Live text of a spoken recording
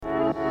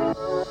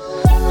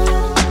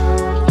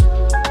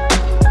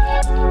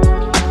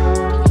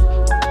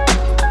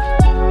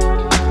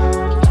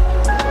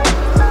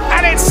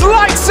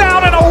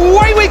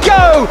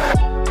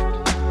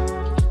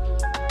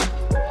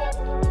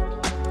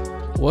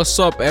What's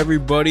up,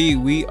 everybody?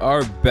 We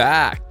are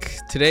back.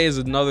 Today is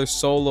another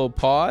solo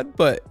pod,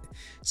 but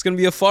it's going to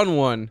be a fun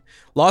one.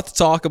 A lot to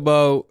talk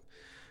about.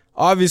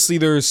 Obviously,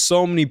 there's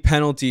so many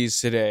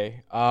penalties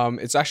today.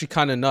 It's actually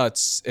kind of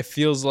nuts. It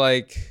feels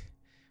like,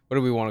 what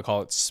do we want to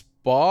call it?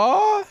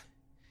 Spa?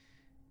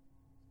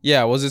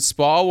 Yeah, was it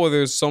Spa where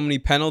there's so many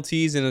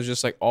penalties and it's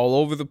just like all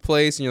over the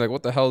place and you're like,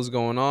 what the hell is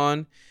going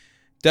on?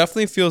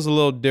 Definitely feels a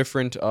little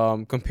different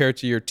compared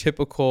to your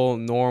typical,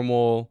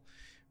 normal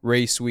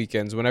race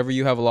weekends. Whenever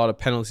you have a lot of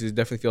penalties, it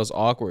definitely feels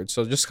awkward.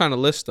 So just kind of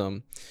list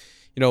them.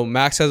 You know,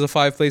 Max has a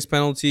 5th place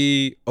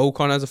penalty.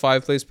 Ocon has a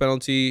 5th place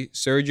penalty.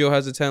 Sergio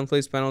has a 10th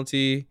place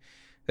penalty.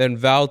 Then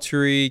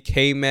Valtteri,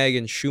 K-Mag,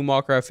 and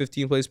Schumacher have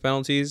 15th place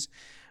penalties.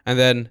 And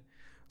then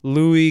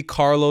Louis,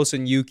 Carlos,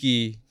 and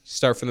Yuki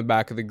start from the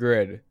back of the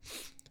grid.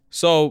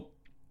 So,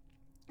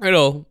 you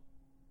know,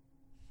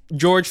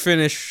 George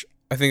finished,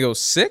 I think it was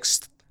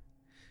 6th.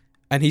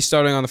 And he's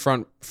starting on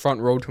the front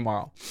row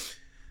tomorrow.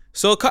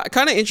 So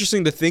kind of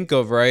interesting to think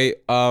of, right?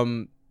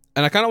 And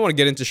I kind of want to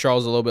get into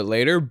Charles a little bit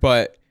later,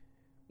 but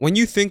when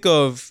you think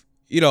of,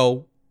 you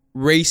know,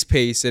 race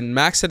pace, and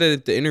Max said it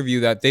at the interview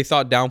that they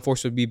thought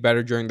downforce would be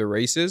better during the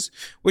races,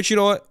 which, you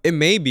know what, it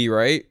may be,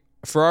 right?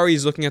 Ferrari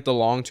is looking at the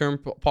long-term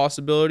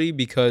possibility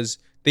because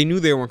they knew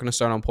they weren't going to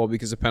start on pole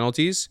because of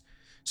penalties.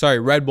 Sorry,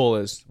 Red Bull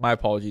is. My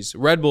apologies.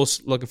 Red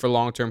Bull's looking for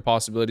long-term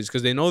possibilities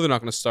because they know they're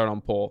not going to start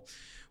on pole.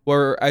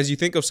 Whereas you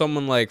think of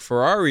someone like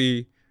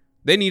Ferrari,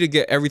 they need to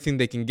get everything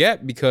they can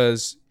get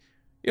because,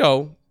 you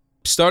know,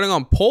 starting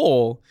on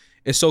pole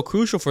is so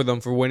crucial for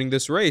them for winning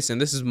this race. And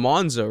this is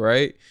Monza,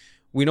 right?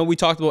 We know we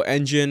talked about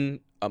engine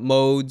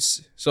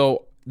modes.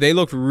 So they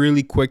looked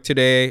really quick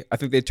today. I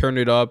think they turned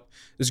it up.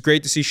 It's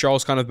great to see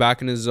Charles kind of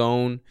back in his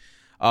zone.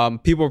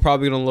 People are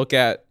probably going to look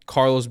at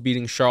Carlos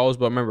beating Charles.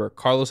 But remember,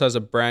 Carlos has a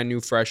brand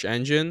new, fresh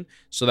engine.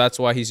 So that's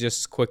why he's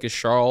just as quick as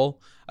Charles.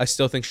 I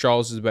still think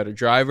Charles is a better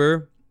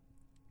driver.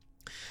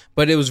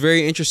 But it was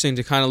very interesting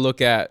to kind of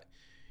look at,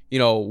 you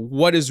know,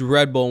 what is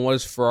Red Bull and what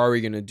is Ferrari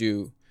going to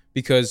do?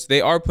 Because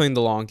they are playing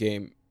the long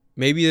game.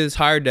 Maybe the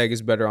tire deck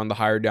is better on the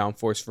higher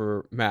downforce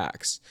for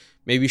Max.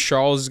 Maybe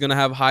Charles is going to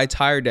have high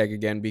tire deck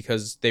again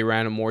because they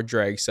ran a more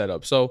drag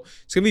setup. So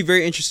it's going to be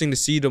very interesting to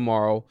see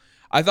tomorrow.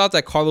 I thought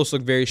that Carlos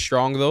looked very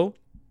strong, though,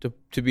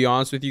 to be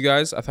honest with you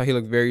guys. I thought he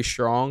looked very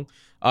strong.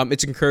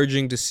 It's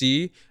encouraging to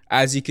see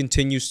as he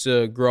continues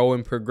to grow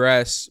and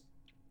progress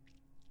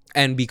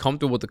and be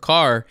comfortable with the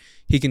car,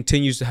 he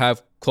continues to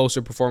have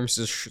closer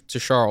performances to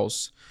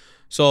Charles.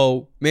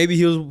 So maybe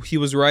he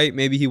was right.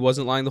 Maybe he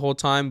wasn't lying the whole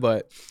time,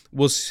 but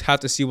we'll have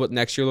to see what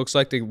next year looks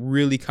like to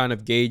really kind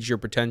of gauge your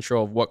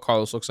potential of what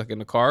Carlos looks like in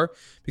the car,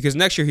 because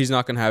next year he's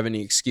not going to have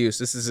any excuse.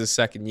 This is his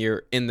 2nd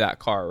year in that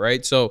car,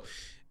 right? So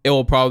it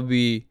will probably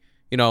be,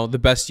 you know, the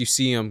best you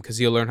see him because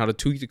he'll learn how to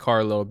tweak the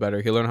car a little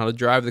better. He'll learn how to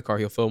drive the car.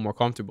 He'll feel more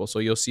comfortable. So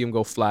you'll see him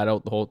go flat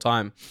out the whole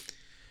time.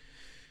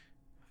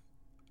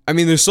 I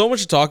mean, there's so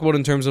much to talk about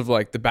in terms of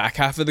like the back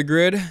half of the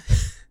grid.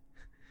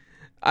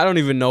 I don't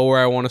even know where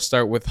I want to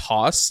start with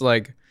Haas.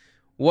 Like,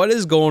 what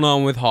is going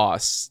on with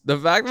Haas? The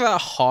fact that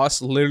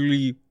Haas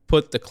literally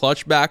put the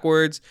clutch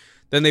backwards,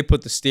 then they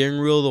put the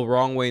steering wheel the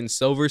wrong way in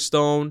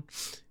Silverstone,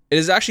 it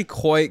is actually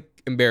quite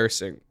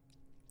embarrassing.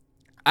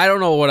 I don't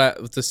know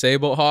what to say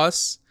about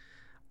Haas.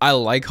 I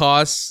like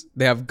Haas.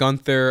 They have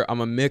Gunther. I'm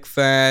a Mick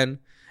fan.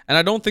 And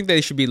I don't think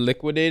they should be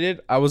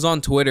liquidated. I was on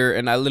Twitter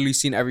and I literally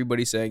seen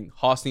everybody saying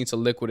Haas needs to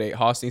liquidate.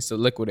 Haas needs to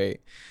liquidate.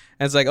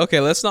 And it's like,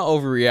 okay, let's not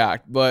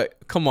overreact.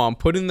 But come on,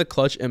 putting the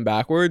clutch in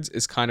backwards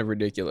is kind of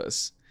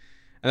ridiculous.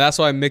 And that's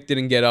why Mick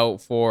didn't get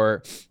out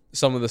for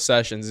some of the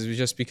sessions. It was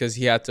just because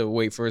he had to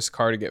wait for his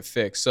car to get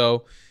fixed.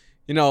 So,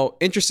 you know,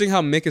 interesting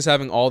how Mick is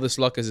having all this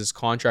luck as his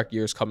contract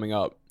year is coming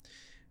up.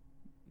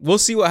 We'll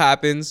see what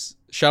happens.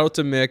 Shout out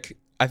to Mick.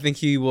 I think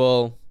he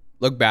will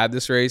look bad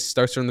this race.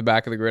 Starts from the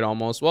back of the grid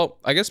almost. Well,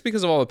 I guess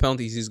because of all the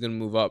penalties, he's going to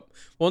move up.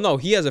 Well, no,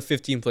 he has a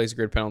 15th place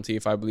grid penalty,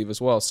 if I believe, as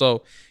well.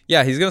 So,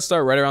 yeah, he's going to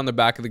start right around the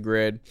back of the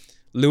grid.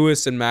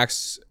 Lewis and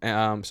Carlos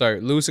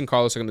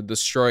are going to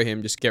destroy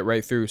him, just get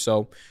right through.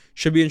 So,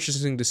 should be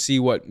interesting to see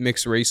what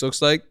mixed race looks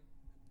like.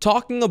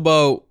 Talking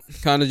about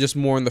kind of just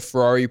more on the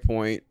Ferrari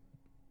point,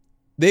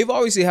 they've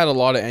obviously had a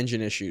lot of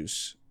engine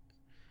issues.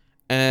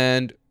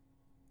 And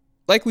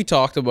like we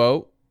talked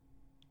about,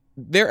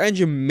 their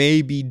engine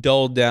may be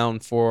dulled down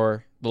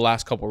for the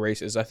last couple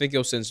races. I think it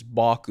was since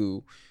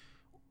Baku.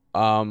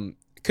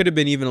 Could have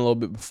been even a little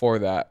bit before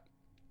that.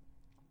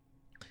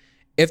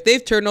 If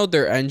they've turned out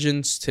their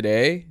engines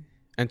today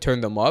and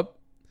turned them up,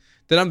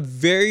 then I'm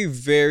very,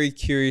 very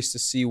curious to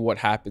see what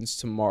happens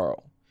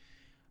tomorrow.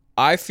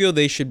 I feel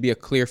they should be a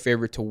clear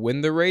favorite to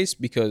win the race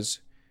because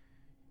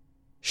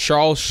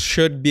Charles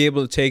should be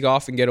able to take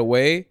off and get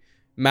away.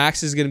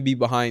 Max is going to be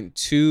behind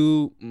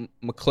 2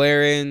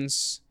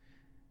 McLarens.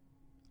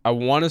 I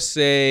want to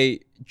say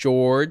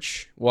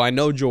George. Well, I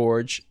know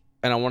George,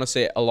 and I want to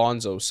say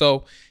Alonso.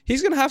 So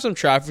he's going to have some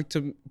traffic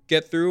to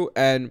get through,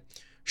 and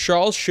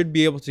Charles should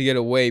be able to get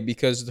away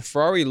because the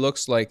Ferrari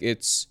looks like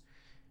it's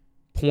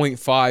 0.5,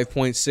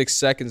 0.6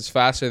 seconds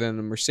faster than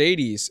the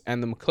Mercedes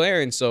and the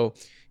McLaren. So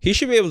he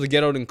should be able to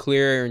get out and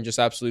clear and just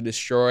absolutely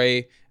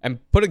destroy and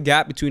put a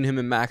gap between him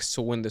and Max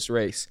to win this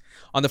race.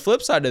 On the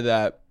flip side of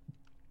that,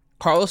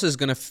 Carlos is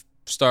going to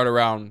start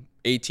around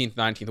 18th,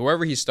 19th,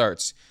 wherever he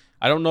starts.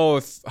 I don't know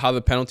how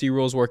the penalty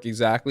rules work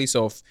exactly.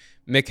 So if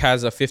Mick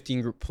has a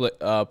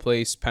 15th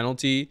place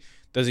penalty,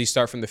 does he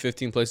start from the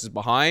 15 places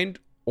behind?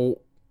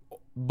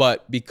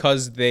 But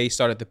because they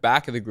start at the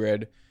back of the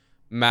grid,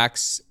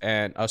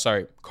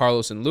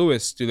 Carlos and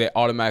Lewis, do they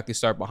automatically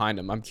start behind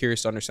him? I'm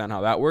curious to understand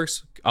how that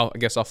works. I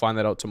guess I'll find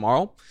that out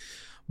tomorrow.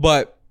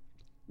 But,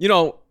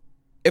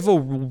 if a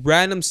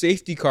random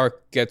safety car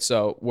gets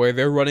out where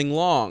they're running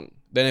long,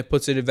 then it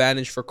puts an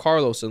advantage for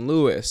Carlos and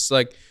Lewis.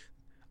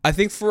 I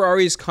think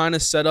Ferrari is kind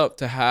of set up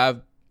to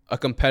have a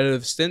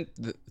competitive stint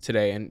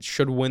today and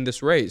should win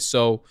this race.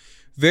 So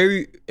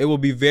it will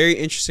be very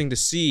interesting to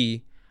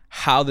see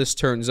how this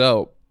turns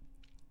out.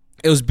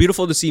 It was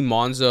beautiful to see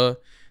Monza.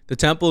 The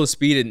Temple of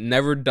Speed, it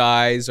never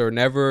dies or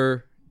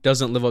never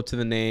doesn't live up to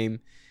the name.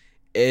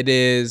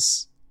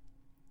 It's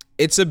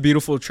a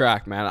beautiful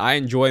track, man. I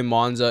enjoy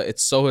Monza.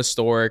 It's so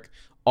historic.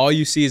 All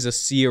you see is a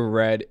sea of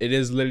red. It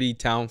is literally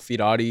Town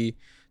Ferrari.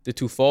 The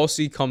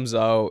Tifosi comes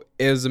out.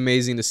 It was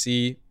amazing to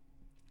see.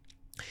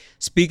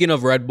 Speaking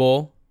of Red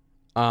Bull,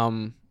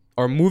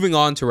 or moving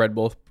on to Red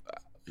Bull,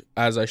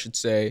 as I should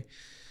say,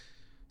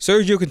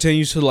 Sergio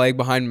continues to lag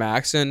behind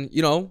Max, and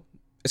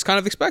it's kind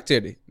of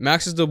expected.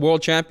 Max is the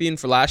world champion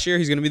for last year.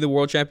 He's going to be the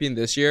world champion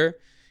this year.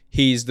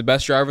 He's the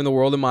best driver in the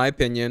world, in my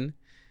opinion.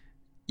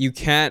 You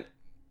can't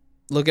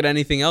look at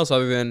anything else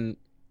other than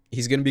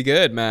he's going to be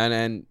good, man.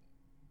 And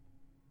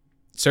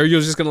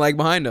Sergio's just going to lag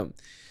behind him.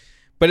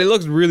 But it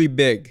looks really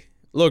big.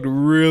 It looked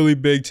really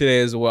big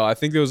today as well. I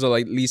think there was at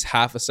least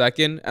half a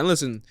second. And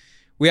listen,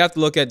 we have to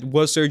look at,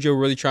 was Sergio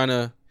really trying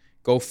to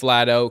go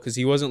flat out? Because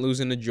he wasn't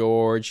losing to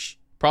George.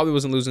 Probably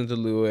wasn't losing to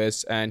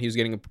Lewis, and he was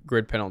getting a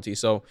grid penalty.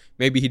 So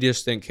maybe he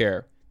just didn't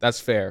care. That's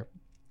fair.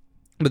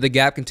 But the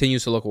gap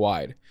continues to look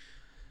wide.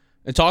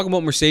 And talking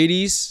about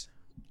Mercedes,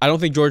 I don't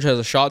think George has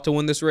a shot to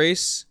win this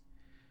race.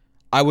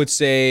 I would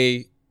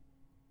say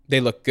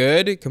they look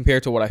good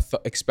compared to what I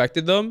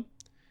expected them.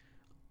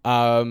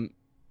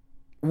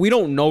 We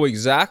don't know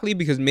exactly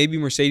because maybe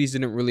Mercedes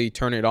didn't really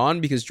turn it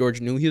on because George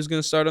knew he was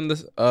going to start on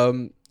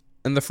the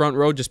in the front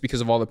row just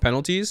because of all the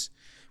penalties.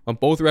 When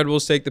both Red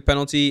Bulls take the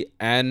penalty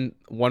and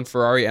one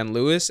Ferrari and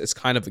Lewis, it's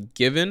kind of a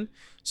given.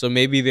 So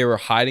maybe they were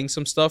hiding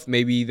some stuff.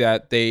 Maybe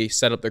that they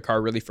set up their car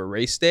really for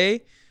race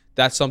day.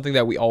 That's something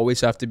that we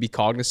always have to be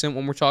cognizant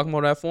when we're talking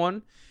about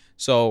F1.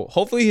 So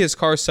hopefully his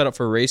car is set up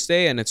for race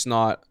day and it's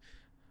not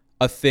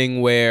a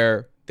thing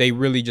where they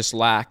really just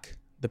lack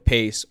the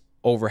pace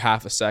over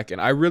half a second.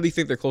 I really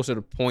think they're closer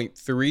to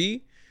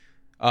 0.3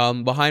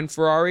 behind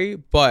Ferrari,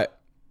 but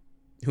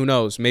who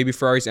knows? Maybe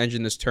Ferrari's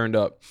engine is turned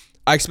up.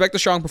 I expect a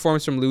strong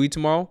performance from Louis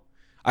tomorrow.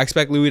 I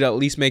expect Louis to at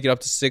least make it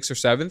up to 6th or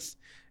 7th.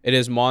 It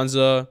is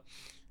Monza.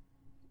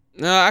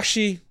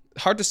 Actually,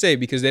 hard to say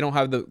because they don't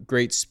have the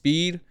great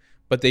speed,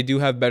 but they do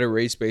have better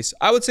race pace.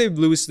 I would say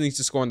Lewis needs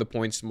to score on the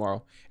points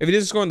tomorrow. If he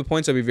doesn't score on the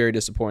points, I'd be very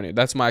disappointed.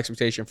 That's my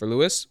expectation for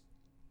Lewis.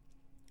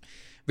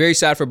 Very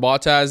sad for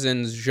Bottas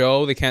and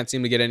Zhou. They can't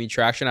seem to get any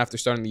traction after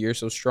starting the year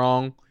so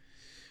strong.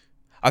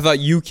 I thought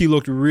Yuki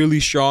looked really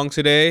strong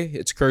today.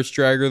 It's Kurt's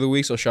Dragger of the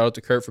Week, so shout out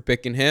to Kurt for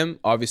picking him.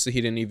 Obviously, he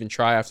didn't even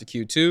try after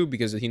Q2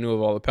 because he knew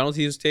of all the penalties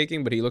he was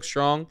taking, but he looked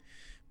strong.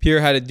 Pierre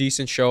had a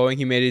decent showing.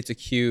 He made it to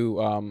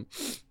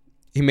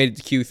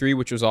Q3,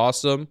 which was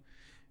awesome.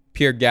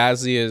 Pierre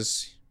Gasly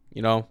is,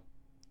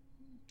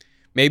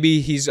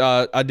 maybe he's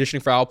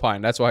auditioning for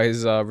Alpine. That's why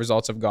his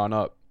results have gone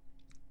up.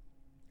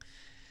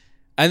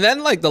 And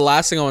then, the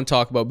last thing I want to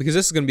talk about, because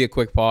this is going to be a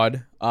quick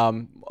pod, a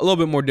little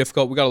bit more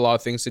difficult. We got a lot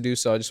of things to do,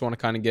 so I just want to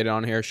kind of get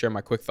on here, share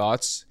my quick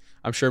thoughts.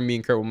 I'm sure me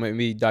and Kurt will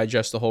maybe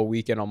digest the whole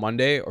weekend on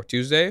Monday or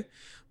Tuesday.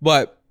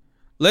 But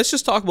let's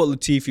just talk about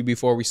Latifi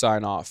before we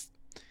sign off.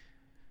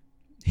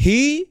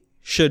 He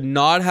should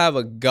not have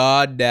a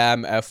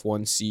goddamn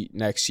F1 seat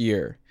next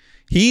year.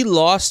 He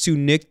lost to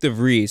Nick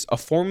DeVries, a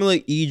Formula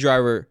E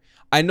driver.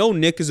 I know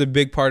Nick is a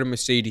big part of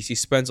Mercedes. He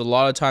spends a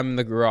lot of time in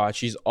the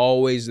garage. He's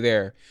always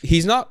there.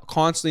 He's not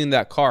constantly in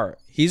that car.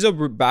 He's a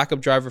backup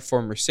driver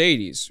for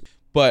Mercedes.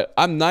 But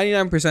I'm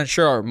 99%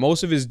 sure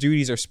most of his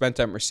duties are spent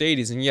at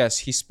Mercedes. And yes,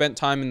 he spent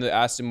time in the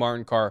Aston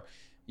Martin car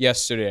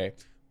yesterday.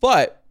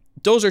 But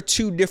those are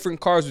two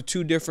different cars with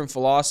two different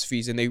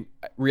philosophies, and they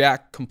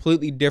react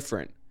completely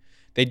different.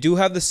 They do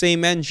have the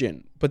same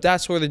engine, but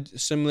that's where the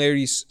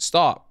similarities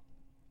stop.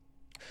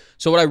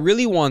 So what I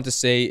really want to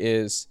say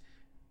is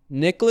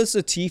Nicholas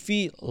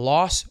Latifi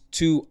lost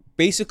to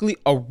basically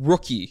a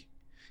rookie.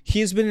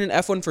 He has been in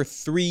F1 for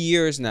 3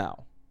 years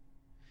now.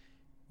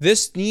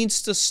 This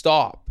needs to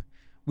stop.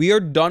 We are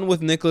done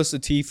with Nicholas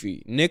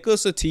Latifi.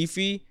 Nicholas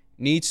Latifi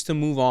needs to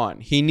move on.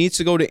 He needs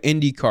to go to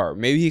IndyCar.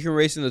 Maybe he can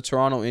race in the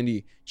Toronto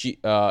Indy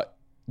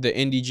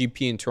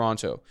GP in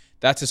Toronto.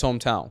 That's his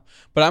hometown.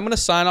 But I'm going to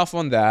sign off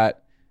on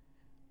that.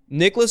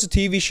 Nicholas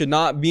Latifi should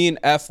not be in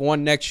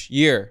F1 next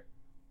year.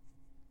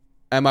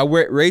 And my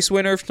race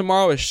winner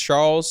tomorrow is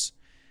Charles.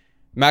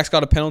 Max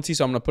got a penalty,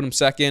 so I'm going to put him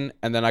second.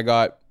 And then I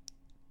got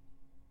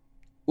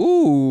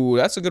Ooh,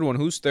 that's a good one.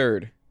 Who's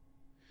third?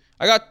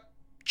 I got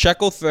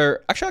Checo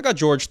third. Actually, I got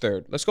George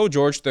third. Let's go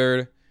George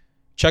third,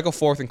 Checo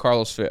fourth, and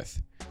Carlos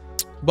fifth.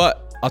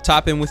 But I'll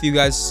tap in with you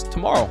guys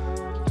tomorrow.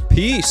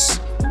 Peace.